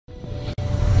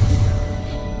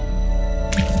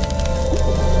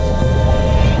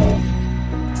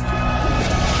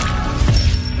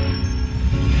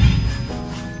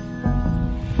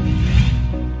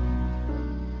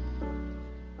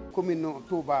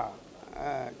Touba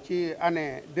ci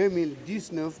année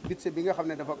 2019 budget bi nga xam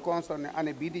ne dafa concerné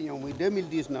année bii di ñëw muy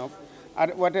 2019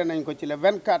 wote nañ ko ci le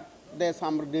 24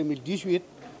 décembre 2018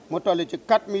 mu toll ci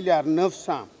 4 milliards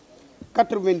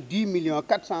 990 millions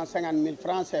 450 mille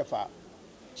francs CFA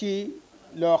ci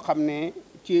loo xam ne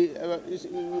ci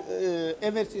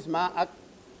investissement ak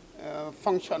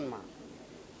fonctionnement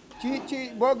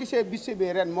ci boo gisee budget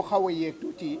bi ren mu xaw a yéeg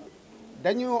tuuti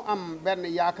dañu am benn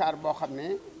yaakaar boo xam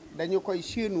ne dañu koy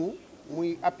séenu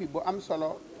muy appui bu am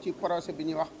solo ci projet bi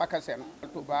ñuy wax PACASEN.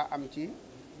 Touba am ci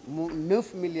mu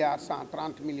 9 milliards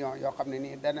 130 millions yoo xam ne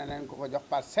nii dana leen ko jox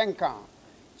par 5 ans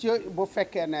ci bu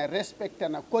fekkee ne respecté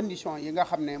na conditions yi nga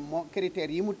xam ne moo critères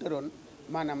yi mu tëroon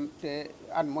maanaam te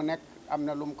at mu nekk am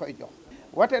na lu mu koy jox.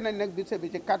 wote nañ nag budget bi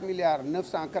ci 4 milliards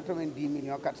 990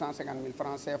 millions 450 mille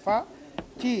francs CFA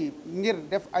ci ngir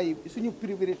def ay suñu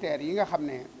prioritaires yi nga xam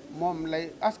ne moom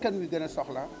lay askan wi gën a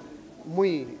soxla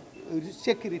muy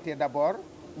sécurité d'abord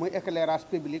muy éclairage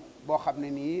public boo xam ne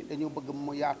nii dañu bëgg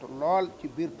mu yaatu lool ci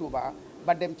biir Touba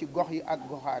ba dem ci gox yi ak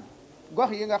goxaat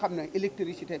gox yi nga xam ne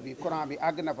électricité bi courant bi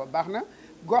àgg na fa baax na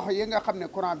gox yi nga xam ne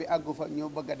courant bi àggu fa ñu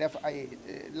bëgg a def ay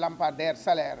lampadaire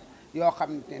solaire yoo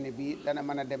xam ne bii dana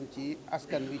mën a dem ci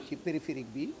askan wi ci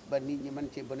périphérique bi ba nit ñi mën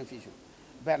cee bénéfice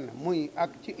benn muy ak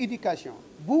ci éducation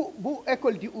bu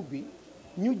école di ubbi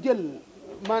ñu jël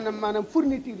maanaam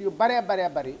fourniture yu baree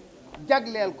bari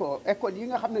jagleel ko école yi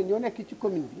nga xam ne ñoo nekk ci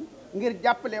commune bi ngir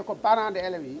jàppalee ko parents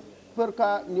d'élèves yi pour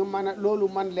que ñu mën a loolu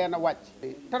mën leen a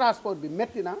wàcc. transport bi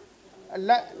métti na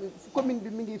la commune bi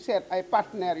mi ngi seet ay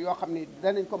partenaires yoo xam ne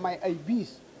danañ ko may ay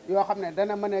bus yoo xam ne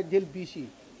dana mën a jël bus yi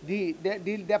di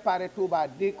départ Touba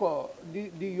di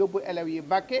yóbbu élèves yi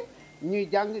Mbacké ñuy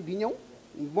jàng di ñëw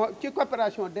ci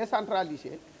coopération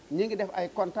décentralisée ñi ngi def ay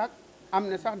contacts. am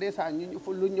na sax des fois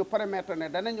lu ñu promettre ne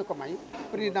danañu ko may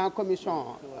président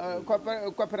commission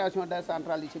coopération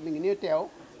décentralisée mi ngi nii teew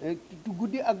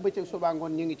guddi ak bëccëg suba ngoon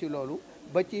ñu ngi ci loolu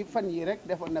ba ci fan yi rek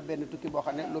defoon na benn tukki boo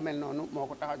xam ne lu mel noonu moo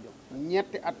ko tax a jóg.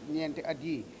 ñeenti at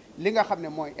yii li nga xam ne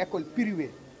mooy école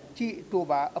privée ci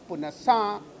Touba ëpp na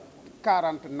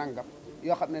 140 nangam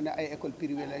yoo xam ne ay école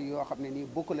privée la yoo xam ne nii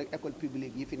bokkul ak école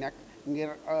publique yi fi nekk ngir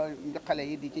xale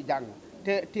yi di ci jàng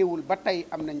te teewul ba tey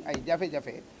am nañ ay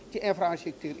jafe-jafe ci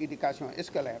infrastructure éducation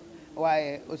scolaire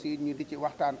waaye aussi ñu di ci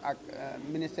waxtaan ak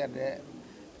ministère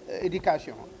de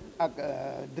éducation ak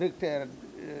directeur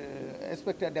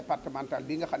inspecteur départemental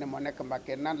bi nga xam ne moo nekk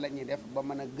Mbacké nan la ñuy def ba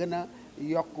mën a gën a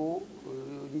yokk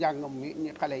njàngam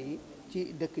mi xale yi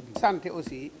ci dëkk bi. santé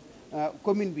aussi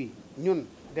commune bi ñun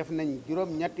def nañ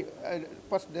juróom-ñetti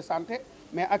poste de santé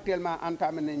mais actuellement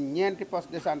entamé nañ ñeenti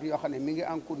poste de santé yoo xam ne mi ngi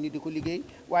en cours ñi di ko liggéey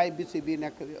waaye budget bi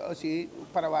nekk aussi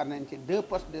prévoir nañ ci 2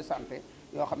 postes de santé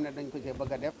yoo xam ne dañ ko cee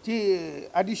bëgg a def. ci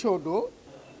addition d'eau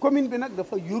commune bi nag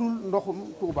dafa yorul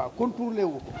ndoxum Touba contrôlé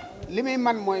wu ko li muy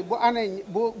man mooy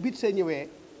bu budget ñëwee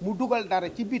mu dugal dara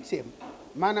ci budget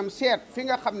maanaam seet fi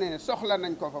nga xam ne soxla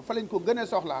nañ ko fa lañ ko gën a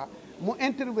soxlaa mu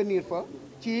intervenir fa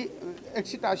ci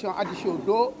excitation addition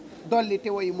d'eau dolli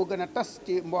teewa yi mu gën a tas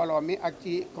ci mbooloo mi ak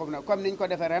ci comme niñ ko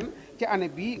defee ren ci année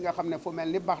bii nga xam ne fu mel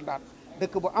ni Baxdaat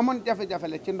dëkk bu amoon jafe-jafe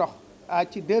la ci ndox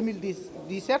ci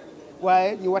 2017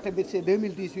 waaye ñu wote budget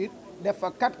 2018 def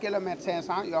fa 4 kilomètres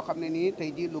 500 yoo xam ne nii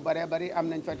tey jii lu bëree bëri am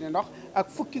nañ fa ci ndox ak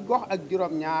fukki gox ak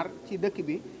juróom-ñaar ci dëkk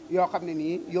bi yoo xam ne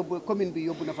nii commune bi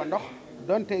yóbbu na fa ndox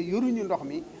donte yoruñu ndox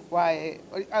mi waaye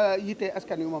yite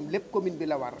askan wi moom lépp commune bi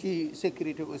la war. ci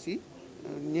sécurité aussi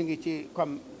ñu ngi ci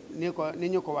comme ni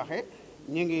ñu ko waxee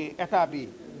ñu ngi état bi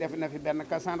def na fi benn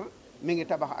caserne mi ngi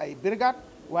tabax ay brigade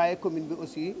waaye commune bi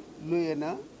aussi luyee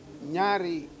na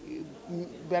ñaari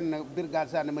benn brigade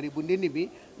gendarmerie bu Ndindi bi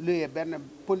luyee benn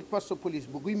poste police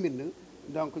bu Guy Mbind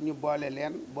donc ñu boole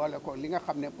ko li nga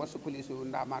xam ne poste police yu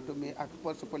Ndamatou mi ak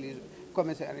poste police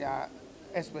commissariat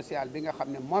spécial bi nga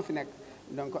xam ne moo fi nekk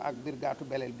donc ak brigade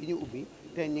Belel bi ñu ubbi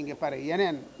te ñu ngi pare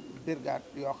yeneen brigade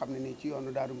yoo xam ne nii ci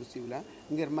yoonu Daaru Musti la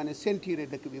ngir mën a ceinturer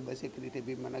dëkk bi ba sécurité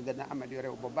bi mën a gën a amélioré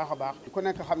bu baax a baax. ku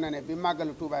nekk xam na ne bi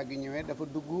màggalu Touba gi ñëwee dafa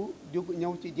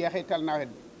ñëw ci jeexital nawet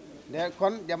bi de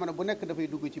kon jamono bu nekk dafay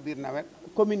dugg ci biir nawet.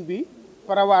 commune bi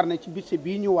prévoir na ci budget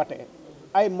bii ñu watee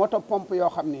ay moto pompe yoo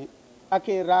xam ne ak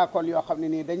i racole yoo xam ne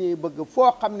nii dañuy bëgg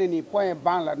foo xam ne nii point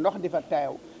ban la ndox di fa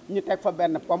teew ñu teg fa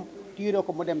benn pompe tiire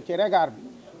ko mu dem ci regard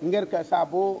bi ngir que saa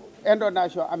bu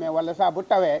inondation amee wala saa bu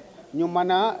tawee ñu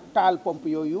mën a taal pompe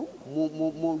yooyu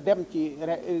mu dem ci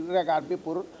regard bi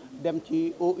pour dem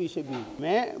ci OIC bi.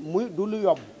 mais muy du lu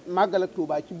yomb màggal ak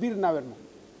Touba ci biir nawet ma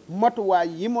matuwaay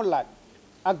yi mu laaj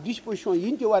ak disposition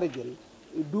yi ñu ci war a jël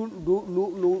du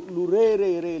lu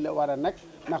rëy la war a nekk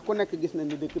ndax ku nekk gis na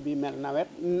ni dëkk bi mel nawet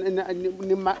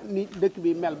ni dëkk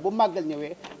bi mel bu màggal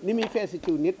ñëwee ni muy feese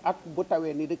ci nit ak bu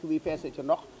tawee ni dëkk bi feese ci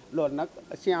ndox. loolu nag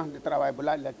science de travail bu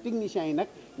laaj la techniciens yi nag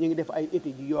ñu ngi def ay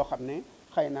études yoo xam ne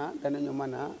xëy na danañu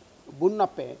mën a bu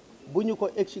noppee bu ñu ko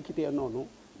exécuter noonu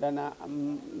dana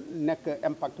am nekk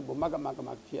impact bu mag a mag a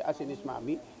mag ci assainissement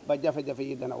bi ba jafe-jafe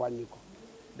yi dana wàññi ko.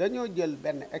 dañoo jël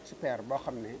benn expert boo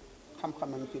xam ne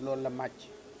xam-xamam ci loolu la màcc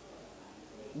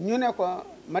ñu ne ko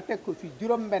ma teg ko fi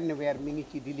juróom-benn weer mi ngi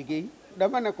ci di liggéey.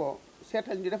 dama ne ko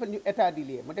seetal ñu defal ñu état des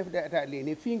lieux mu def de état des lieux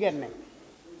ne fii ngeen ne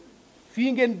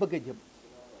fii ngeen bëgg a jëm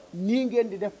nii ngeen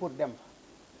di def pour dem fa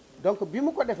donc bi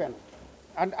mu ko defee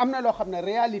nag am na loo xam ne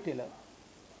réalité la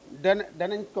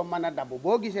danañ ko mën a dabb.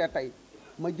 boo gisee tey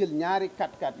ma jël ñaari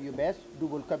 4x4 yu bees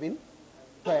double cabine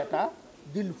Toyota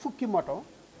jël fukki moto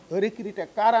recruter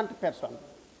 40 personnes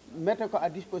mettre ko à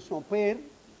disposition payeur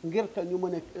ngir te ñu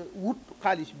mën a wut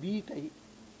xaalis bii tey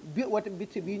bi wate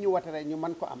budget bii ñu watee ñu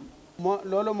mën ko am.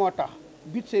 loolu moo tax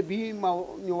budget bii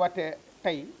ñu wate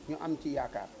tey ñu am ci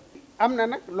yaakaar. am na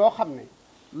nag loo xam ne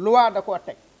loi da koo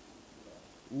teg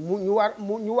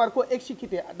ñu war ko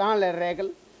exécuter dans les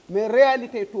règles mais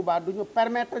réalité Touba du ñu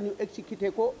permettre ñu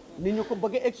exécuter ko ni ñu ko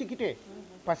bëgg a exécuter.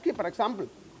 parce que par exemple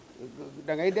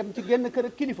da ngay dem ci genn kër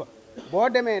ak kilifa boo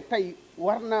demee tey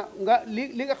war na nga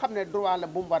li nga xam ne droit la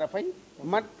bu mu war a fay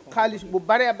man xaalis bu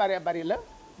baree bari la.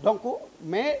 donc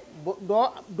mais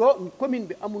doo commune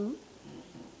bi amul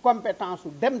compétence su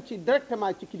dem ci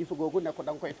directement ci kilifa googu ne ko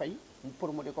da nga koy fay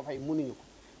pour mu di ko fay mënuñu ko.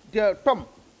 te tom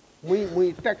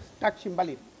muy tax ci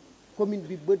mbalit commune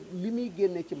bi bët li muy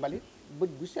génne ci mbalit bët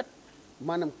bu set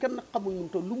maanaam kenn xamul nu mu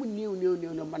toll lu mu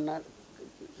néew na mën na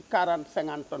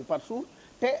 40-50 tonnes par jour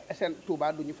te seen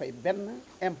Touba du ñu fay benn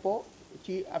impôt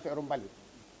ci affaire mbalit.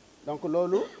 donc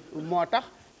loolu moo tax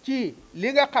ci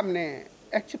li nga xam ne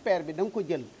expert bi da nga ko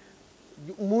jël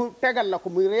mu tegal la ko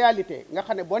muy réalité nga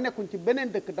xam ne boo nekkuñ ci beneen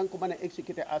dëkk da nga ko mën a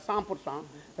exécuter à 100%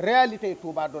 réalité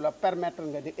Touba du la permettre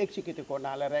nga di exécuter ko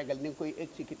dans la règle ni nga koy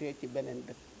exécuter ci beneen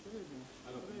dëkk.